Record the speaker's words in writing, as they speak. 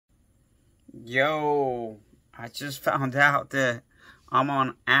Yo, I just found out that I'm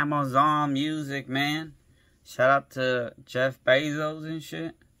on Amazon Music, man. Shout out to Jeff Bezos and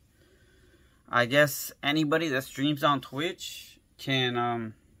shit. I guess anybody that streams on Twitch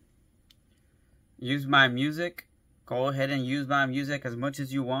can use my music. Go ahead and use my music as much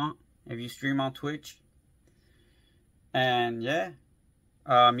as you want if you stream on Twitch. And yeah,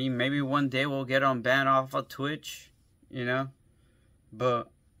 I mean, maybe one day we'll get banned off of Twitch, you know. But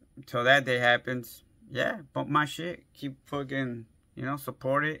until that day happens, yeah, bump my shit. Keep fucking,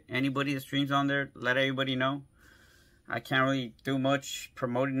 support it. Anybody that streams on there, let everybody know. I can't really do much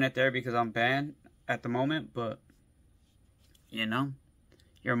promoting it there because I'm banned at the moment, but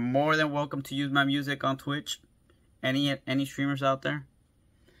you're more than welcome to use my music on Twitch. Any streamers out there.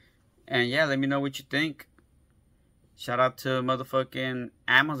 And yeah, let me know what you think. Shout out to motherfucking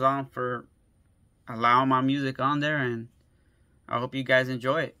Amazon for allowing my music on there, and I hope you guys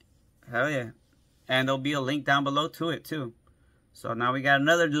enjoy it. Hell yeah. And there'll be a link down below to it too. So now we got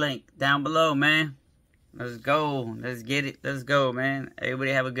another link down below, man. Let's go. Let's get it. Let's go, man.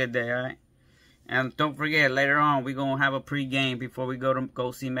 Everybody have a good day, alright? And don't forget, later on, we're going to have a pre-game before we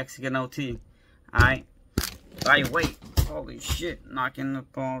go see Mexican OT. Alright? Wait. Holy shit. Knocking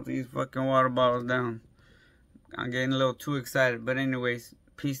up all these fucking water bottles down. I'm getting a little too excited. But anyways,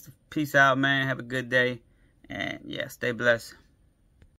 peace out, man. Have a good day. And yeah, stay blessed.